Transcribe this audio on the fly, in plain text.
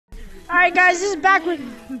Alright guys, this is back with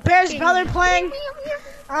Bear's brother playing.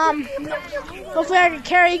 Hopefully I can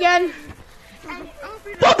carry again.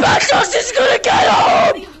 But Baxos is gonna get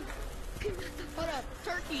home! Hold up,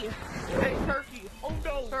 turkey. Hey, turkey. Oh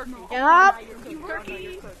no, turkey. Yup.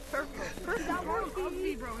 Turkey.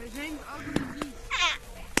 Ugly, bro. His name's Ugly.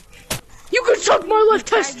 You can suck my left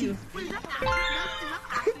testy.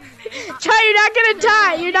 Chai, you're not gonna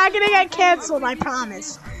die. You're not gonna get canceled, I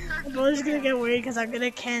promise. I'm always gonna get worried because I'm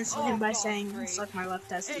gonna cancel him by saying suck my left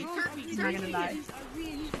testy. He's not gonna die.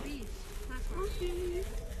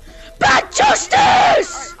 Back justice!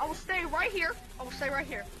 Alright, I will stay right here.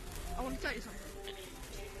 I want to tell you something.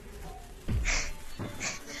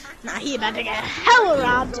 Nah, he about to get hella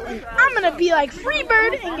robbed, and I'm gonna be like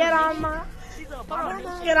Freebird and get on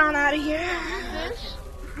out of here.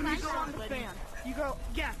 You go on the fan. You go,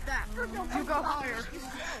 yeah, that. You go higher.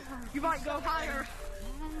 You might go higher.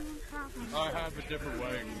 I have a different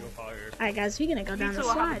way and go higher. Alright guys, we're gonna go down the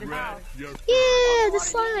slide. Yes. Yeah, the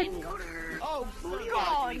slide. Oh,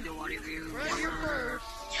 God. Right here first.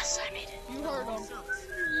 Yes, I made it. You heard him.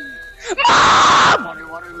 Mom!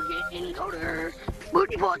 Water, we're getting colder.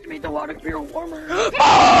 Booty pots make the water feel warmer.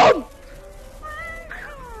 Mom!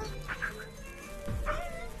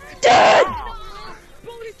 Dad!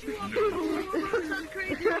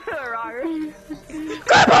 Grandpa!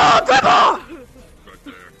 Grandpa! Right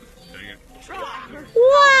there. Dang it.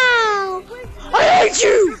 Wow! I hate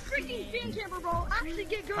you! Freaking fan camera, bro. Actually,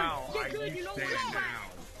 get good. How Get I good. You use know stand what? now.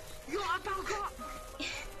 Yo, I about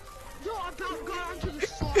got onto the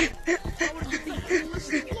slide. I would have been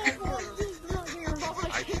listening.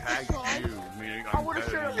 I tagged you, meaning I'm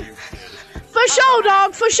better than you. For show,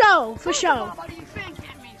 dog. For show. For show.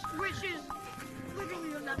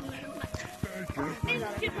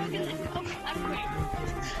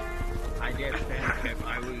 I get fan cap,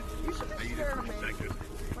 I lose. I use it for a second.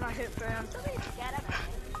 When I hit fan.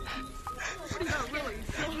 No, really.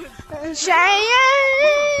 Change.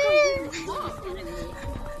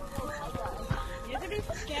 You should be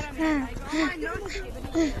scared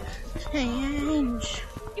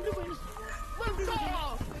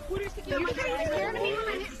of me when I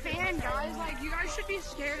hit fan, guys. Like, you guys should be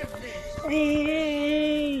scared of this.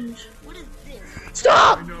 Change.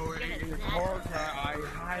 Stop! I know in the car I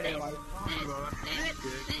hide it like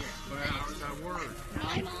but I was at work.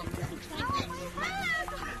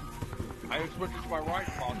 I switched to my right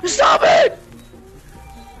pocket. Stop it!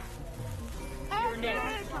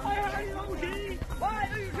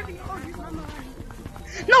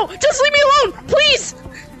 No, just leave me alone, please!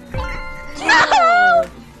 No!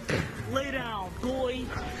 Lay down, boy.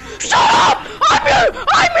 Shut up! I'm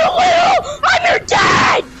your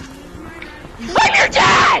dad! I'm your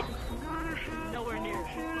dad! Nowhere near.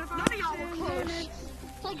 None of y'all were close.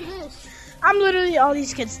 Like this. I'm literally all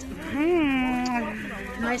these kids.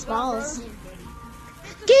 Nice balls.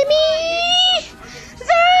 Give me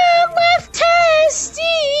the left testy,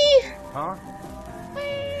 Huh?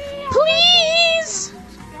 please.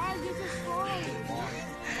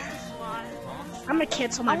 I'm gonna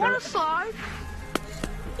cancel my I want birth. to slide.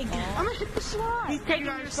 I'm gonna hit the slide. He's taking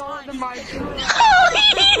your slide to my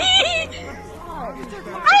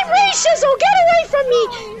I'm racist, so get away from me!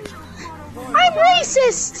 I'm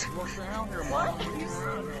racist!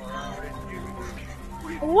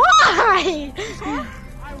 Why?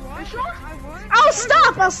 I'll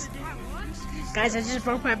stop! Guys, I just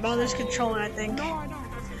broke my brother's controller, I think. Grandma!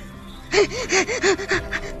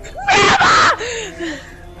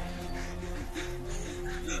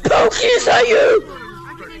 Pokey, is that you?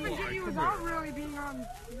 I can even do you without really being on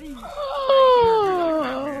these.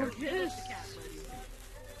 Oh.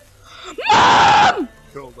 Mom!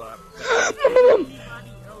 Kill that.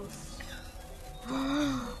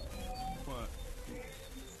 What?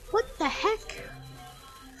 What the heck?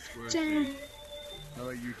 Jan. I'll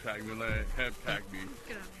let you tag me, let him tag me.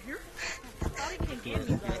 Get out of here.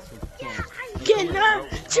 Get up!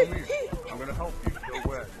 I'm gonna help you, go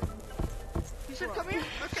wet. You said come here?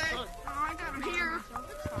 Okay. Oh, I got him here.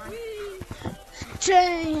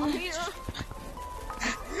 Jane. Here.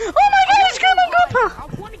 Oh my god, it's Grandma and Grandpa! I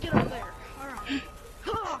want to get up there. Alright.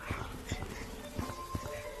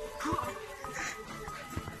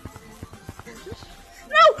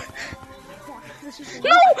 No!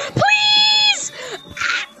 No, please!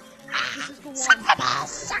 Suck the ball,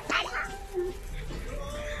 suck the ball.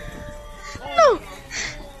 No!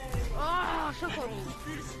 Ah, so close.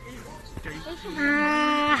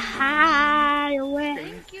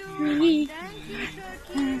 Thank you.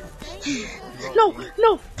 No,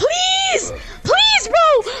 no, please! Please,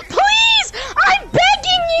 bro! Please! I'm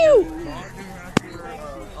begging you!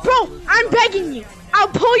 Bro, I'm begging you. I'll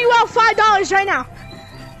pull you out $5 right now.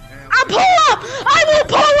 I'll pull up! I will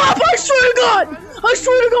pull up! I swear to God! I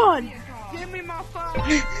swear to God! Give me my phone.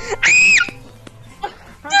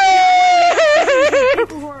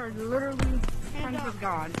 People who are literally friends with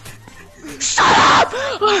God. Shut up!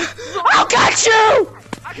 I'll get you!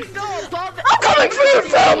 I can go above it. I'm coming for your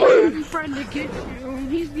family! My friend to get you,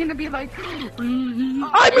 and he's gonna be like,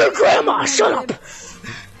 I'm your grandma! Shut up!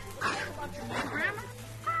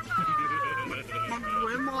 my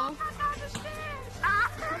grandma.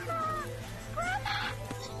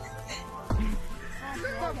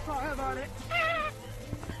 I'm sorry about it.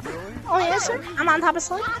 Oh yes, sir. I'm on top of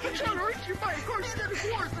slide. I'm trying to reach you by a car instead of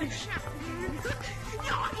forwards. Like,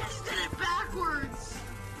 yo, I just did it backwards.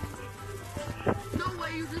 No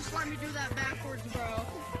way you just let me do that backwards, bro.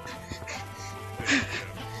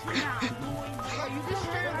 Bro, you just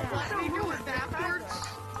straight up let me do it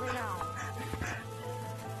backwards.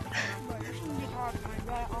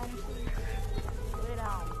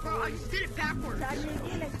 Bro, I just did it backwards.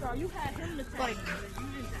 You had him to Like,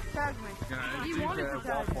 tag me. Yeah, He wanted to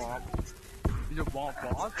tag me. He's a womp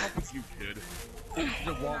womp. I was helping you, kid. He's a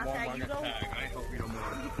womp womp on your tag. I help you no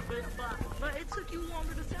more. But it took you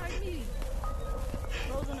longer to tag me.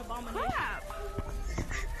 Those an abomination. Crap.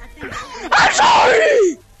 I think I'm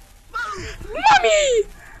sorry! Mommy!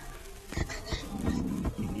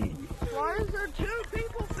 Why is there two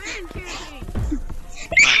people fan camping?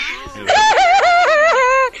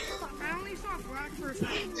 I only saw Brock for a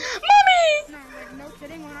second. Mommy! No, like, no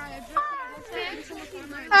kidding. When I just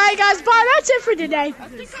Alright guys, bye. That's it for today.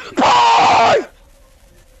 Bye!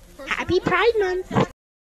 Happy Pride Month.